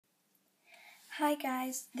Hi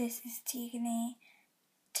guys, this is Tegan.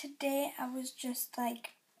 Today I was just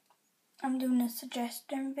I'm doing a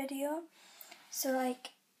suggestion video. So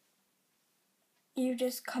you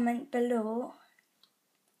just comment below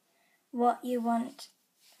what you want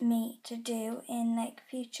me to do in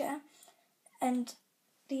future, and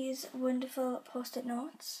these wonderful post-it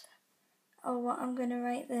notes are what I'm going to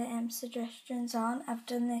write the suggestions on. I've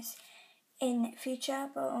done this in future,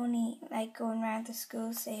 but only going around the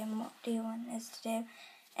school saying what do you want us to do,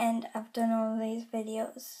 and I've done all these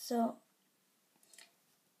videos, so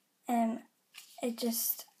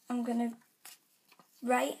I'm gonna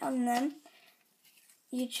write on them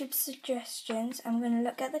YouTube suggestions. I'm gonna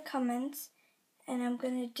look at the comments and I'm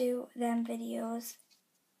gonna do them videos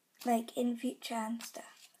in future and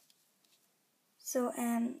stuff. So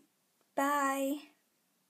bye.